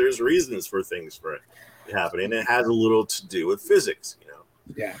know that there's reasons for things for it happening. It has a little to do with physics,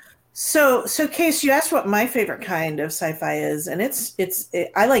 Yeah. So Kase, you asked what my favorite kind of sci-fi is, and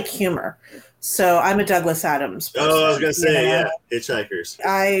I like humor. So I'm a Douglas Adams person. Oh, I was gonna say, yeah, Hitchhikers.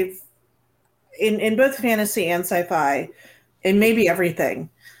 In both fantasy and sci-fi, and maybe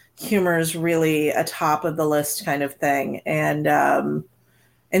everything, humor is really a top of the list kind of thing, and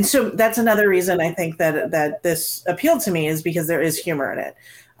so that's another reason I think that this appealed to me is because there is humor in it.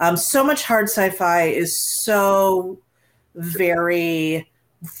 So much hard sci-fi is so very,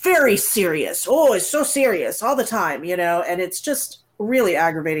 very serious. Oh, it's so serious all the time, and it's just really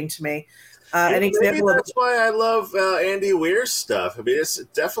aggravating to me. An example of that's why I love Andy Weir's stuff. I mean, it's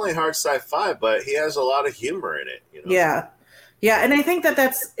definitely hard sci-fi, but he has a lot of humor in it. Yeah, and I think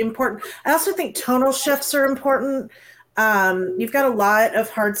that's important. I also think tonal shifts are important. You've got a lot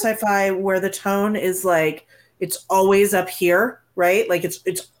of hard sci-fi where the tone is like it's always up here, right? Like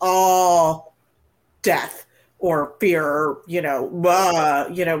it's all death or fear,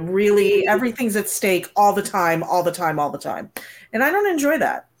 really everything's at stake all the time. And I don't enjoy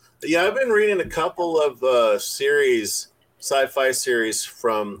that. Yeah, I've been reading a couple of sci-fi series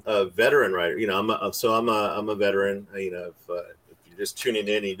from a veteran writer. I'm a veteran. If you're just tuning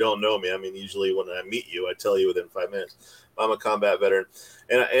in and you don't know me, I mean, usually when I meet you, I tell you within 5 minutes. I'm a combat veteran,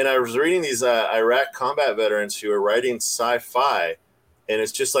 and I was reading these Iraq combat veterans who are writing sci-fi. And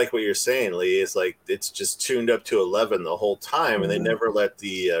it's just like what you're saying, Lee. It's like it's just tuned up to 11 the whole time, and they never let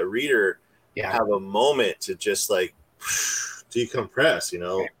the reader have a moment to just like decompress.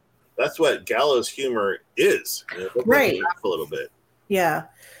 That's what gallows humor is. Right. Laugh a little bit. Yeah.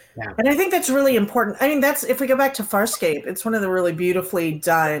 And I think that's really important. I mean, that's if we go back to Farscape, it's one of the really beautifully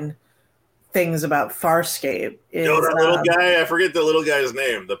done things about Farscape. Is, that little guy. I forget the little guy's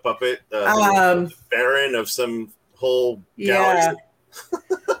name. The puppet, the Baron of some whole galaxy.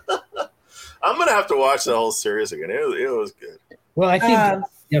 I'm gonna have to watch the whole series again. It was good. Well, I think.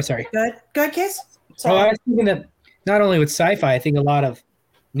 Sorry. Go ahead, Kase. Well, I was thinking that not only with sci-fi, I think a lot of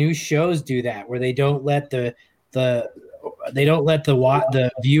new shows do that, where they don't let the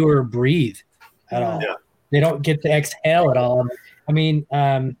viewer breathe at all. Yeah. They don't get to exhale at all. I mean,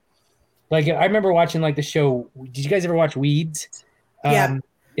 like I remember watching like the show. Did you guys ever watch Weeds? Yeah.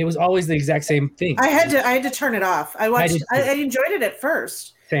 It was always the exact same thing. I had to turn it off. I enjoyed it at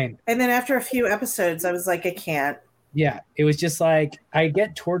first. Same. And then after a few episodes, I was like, I can't. Yeah. It was just like, I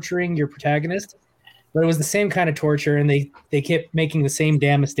get torturing your protagonist, but it was the same kind of torture, and they kept making the same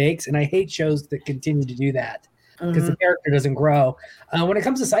damn mistakes. And I hate shows that continue to do that because the character doesn't grow. When it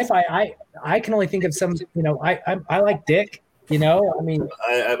comes to sci-fi, I can only think of some, I like Dick, I mean.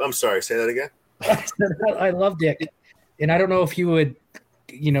 I'm sorry, say that again. I love Dick. And I don't know if you would,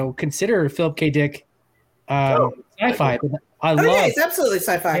 consider Philip K. Dick sci-fi, but I love. Yeah, he's absolutely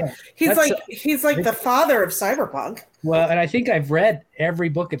sci-fi. Yeah, he's like the father of cyberpunk. Well, and I think I've read every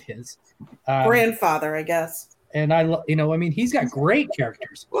book of his. Grandfather, I guess. And I mean, he's got great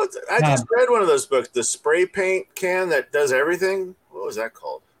characters. Well, I just read one of those books, the spray paint can that does everything. What was that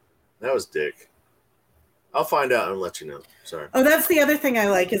called? That was Dick. I'll find out and let you know. Sorry. Oh, that's the other thing I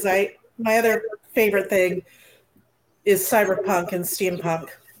like. My other favorite thing is cyberpunk and steampunk.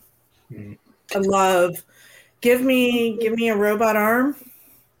 I love. Give me a robot arm,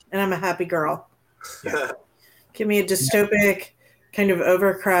 and I'm a happy girl. Yeah. Give me a dystopic, kind of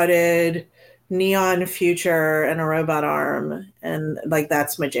overcrowded, neon future and a robot arm, and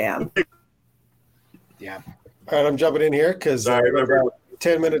that's my jam. Yeah. All right, I'm jumping in here because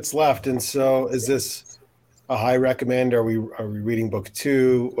 10 minutes left, and so is this a high recommend? Are we reading book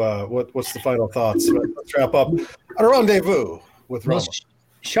 2? What's the final thoughts? Let's wrap up on a rendezvous with Rama. Well,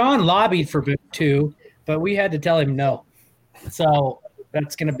 Sean lobbied for book 2, but we had to tell him no. So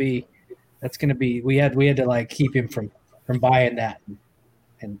that's gonna be we had to like keep him from buying that.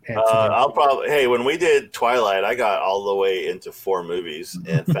 And I'll probably when we did Twilight, I got all the way into 4 movies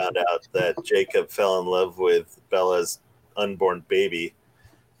and found out that Jacob fell in love with Bella's unborn baby,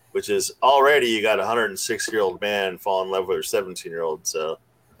 which is already, you got a 106-year-old man fall in love with her 17-year-old. So,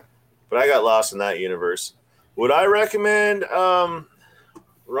 but I got lost in that universe. Would I recommend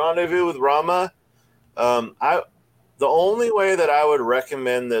Rendezvous with Rama? The only way that I would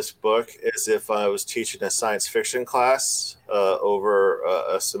recommend this book is if I was teaching a science fiction class over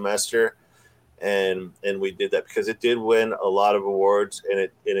a semester, and we did that because it did win a lot of awards, and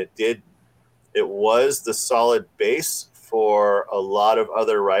it was the solid base for a lot of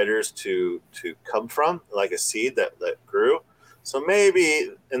other writers to come from, like a seed that grew. So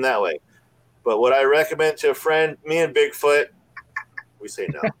maybe in that way. But would I recommend to a friend? Me and Bigfoot, we say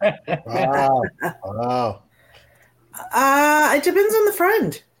no. Wow. It depends on the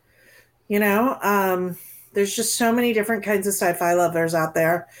friend. There's just so many different kinds of sci-fi lovers out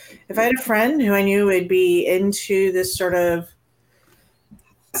there. If I had a friend who I knew would be into this sort of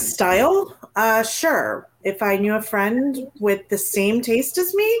style, sure. If I knew a friend with the same taste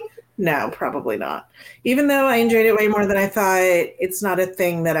as me, no, probably not. Even though I enjoyed it way more than I thought, it's not a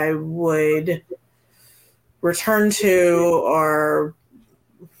thing that I would return to or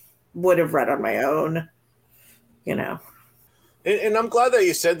would have read on my own. And I'm glad that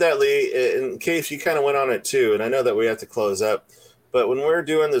you said that, Lee. In case you kind of went on it too, and I know that we have to close up, but when we're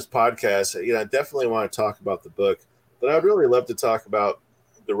doing this podcast, I definitely want to talk about the book, but I'd really love to talk about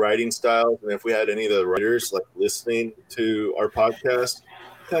the writing styles, and if we had any of the writers like listening to our podcast,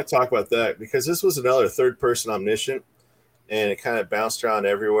 kind of talk about that, because this was another third-person omniscient, and it kind of bounced around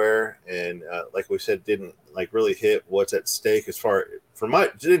everywhere, and like we said, didn't like really hit what's at stake as far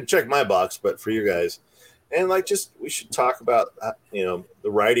didn't check my box, but for you guys. And we should talk about, the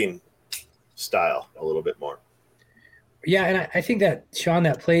writing style a little bit more. Yeah, and I think that, Sean,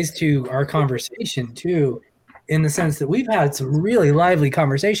 that plays to our conversation too, in the sense that we've had some really lively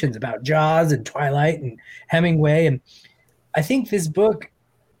conversations about Jaws and Twilight and Hemingway. And I think this book,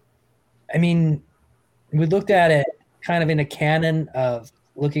 we looked at it kind of in a canon of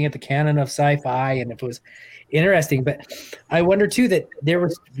looking at the canon of sci-fi, and if it was interesting. But I wonder too that there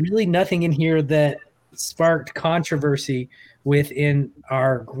was really nothing in here that sparked controversy within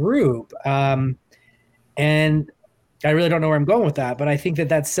our group, and I really don't know where I'm going with that, but I think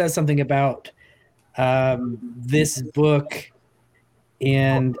that says something about this book.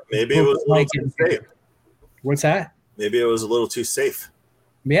 And maybe it was a little too safe. What's that? Maybe it was a little too safe.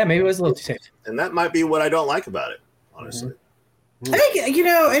 Yeah, maybe it was a little too safe, and that might be what I don't like about it, honestly.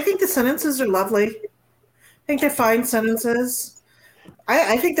 I think the sentences are lovely. I think they're fine sentences.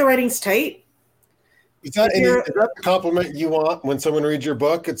 I think the writing's tight. Is that the compliment you want when someone reads your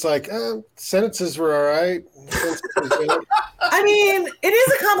book? It's like, sentences were all right. It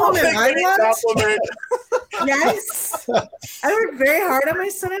is a compliment. Compliment. Yes. I work very hard on my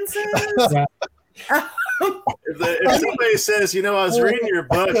sentences. Yeah. If somebody says, I was reading your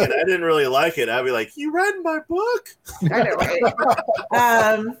book and I didn't really like it, I'd be like, you read my book? I know, right?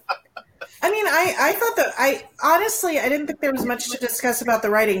 I thought that I didn't think there was much to discuss about the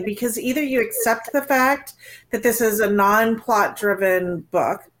writing, because either you accept the fact that this is a non-plot driven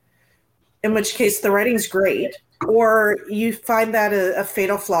book, in which case the writing's great, or you find that a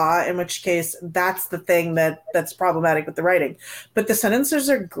fatal flaw, in which case that's the thing that's problematic with the writing. But the sentences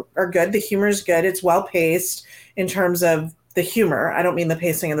are good. The humor is good. It's well paced in terms of the humor. I don't mean the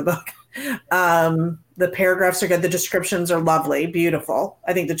pacing of the book. The paragraphs are good. The descriptions are lovely, beautiful.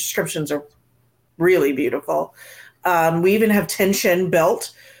 I think the descriptions are really beautiful. We even have tension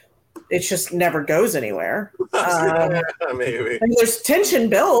built. It just never goes anywhere. Maybe. And there's tension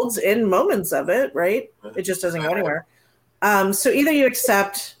builds in moments of it, right? It just doesn't go anywhere. So either you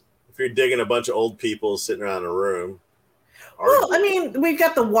accept. If you're digging a bunch of old people sitting around a room. Well, we've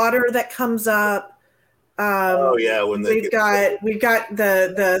got the water that comes up. When we've got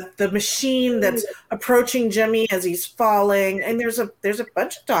the machine that's approaching Jimmy as he's falling, and there's a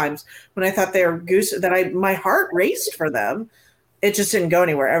bunch of times when I thought they were my heart raced for them. It just didn't go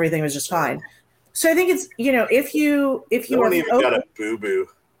anywhere. Everything was just fine. So I think it's if you don't even got a boo boo.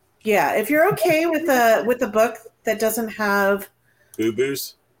 Yeah, if you're okay with a book that doesn't have boo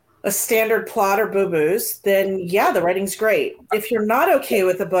boos. a standard plot or boo-boos, then yeah, the writing's great. If you're not okay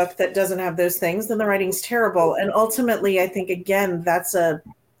with a book that doesn't have those things, then the writing's terrible. And ultimately, I think, again, that's a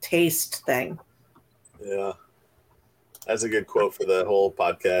taste thing. Yeah. That's a good quote for the whole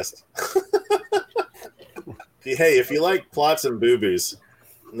podcast. Hey, if you like plots and boo-boos,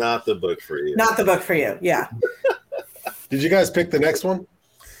 not the book for you. Not the book for you, yeah. Did you guys pick the next one?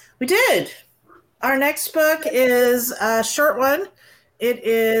 We did. Our next book is a short one. It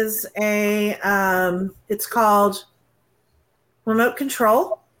is it's called Remote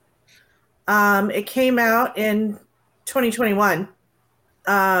Control. It came out in 2021.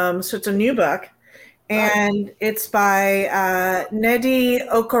 So it's a new book. And it's by Nnedi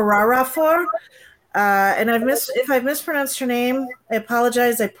Okorafor. And if I've mispronounced her name, I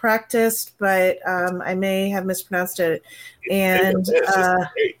apologize. I practiced, but I may have mispronounced it. And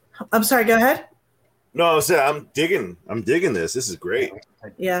I'm sorry, go ahead. No, I'm digging this. This is great.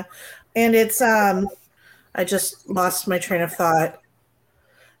 Yeah. And it's I just lost my train of thought.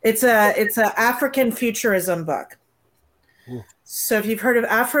 It's a African futurism book. So if you've heard of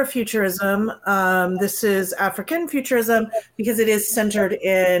Afrofuturism, this is African futurism because it is centered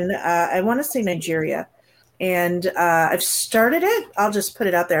in, I want to say Nigeria. And I've started it. I'll just put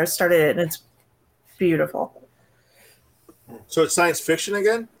it out there. I started it and it's beautiful. So it's science fiction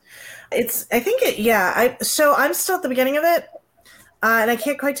again? So I'm still at the beginning of it. And I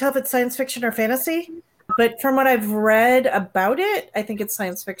can't quite tell if it's science fiction or fantasy. But from what I've read about it, I think it's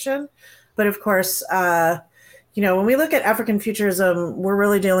science fiction. But of course, when we look at African futurism, we're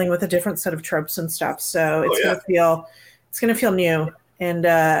really dealing with a different set of tropes and stuff. So it's gonna feel new, and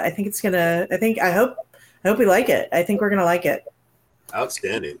I hope we like it. I think we're gonna like it.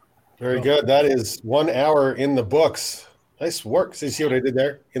 Outstanding. Very good. That is 1 hour in the books. Nice work. So you see what I did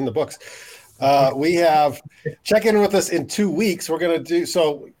there in the books. We have check in with us in 2 weeks. We're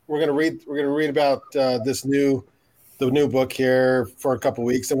gonna read about the new book here for a couple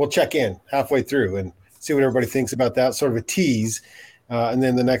weeks, and we'll check in halfway through and see what everybody thinks about that, sort of a tease. And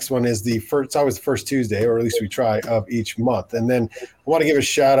then the next one is it's always the first Tuesday, or at least we try, of each month. And then I want to give a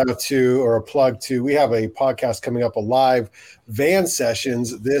shout out to, or a plug to, we have a podcast coming up, a live van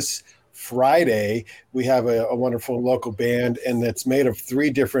sessions this Friday. We have a wonderful local band, and it's made of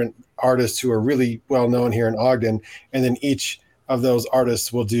 3 different artists who are really well known here in Ogden. And then each of those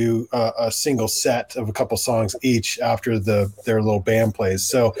artists will do a single set of a couple songs each after their little band plays.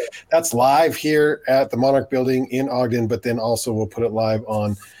 So that's live here at the Monarch Building in Ogden, but then also we'll put it live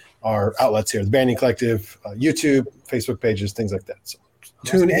on our outlets here, the Banyan Collective, YouTube, Facebook pages, things like that. So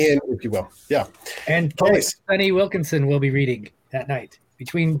tune in, if you will. Yeah. And Sonny Wilkinson will be reading that night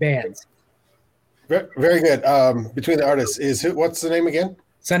between bands. Very good. Between the artists is what's the name again?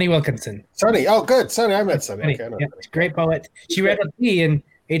 Sonny Wilkinson. Sonny. Oh, good. Sonny. I met Sonny. Okay, yeah, great poet. She read with me in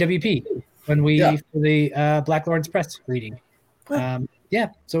AWP when we for the Black Lawrence Press reading. So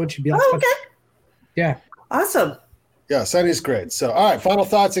it should be fun. Okay. Yeah. Awesome. Yeah, Sonny's great. So, all right, final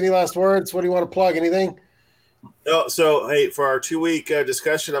thoughts. Any last words? What do you want to plug? Anything? No. So, hey, for our 2-week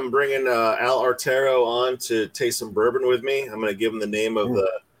discussion, I'm bringing Al Artero on to taste some bourbon with me. I'm going to give him the name of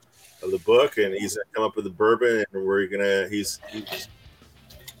the book, and he's going to come up with the bourbon, and we're going to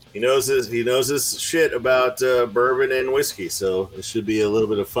He knows his shit about bourbon and whiskey, so it should be a little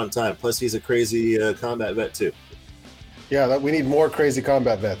bit of fun time. Plus, he's a crazy combat vet too. Yeah, we need more crazy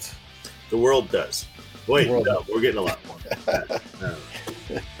combat vets. The world does. Wait, no, we're getting a lot more.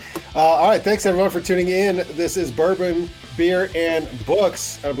 All right, thanks everyone for tuning in. This is Bourbon, Beer, and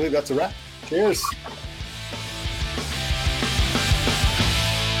Books. I believe that's a wrap. Cheers.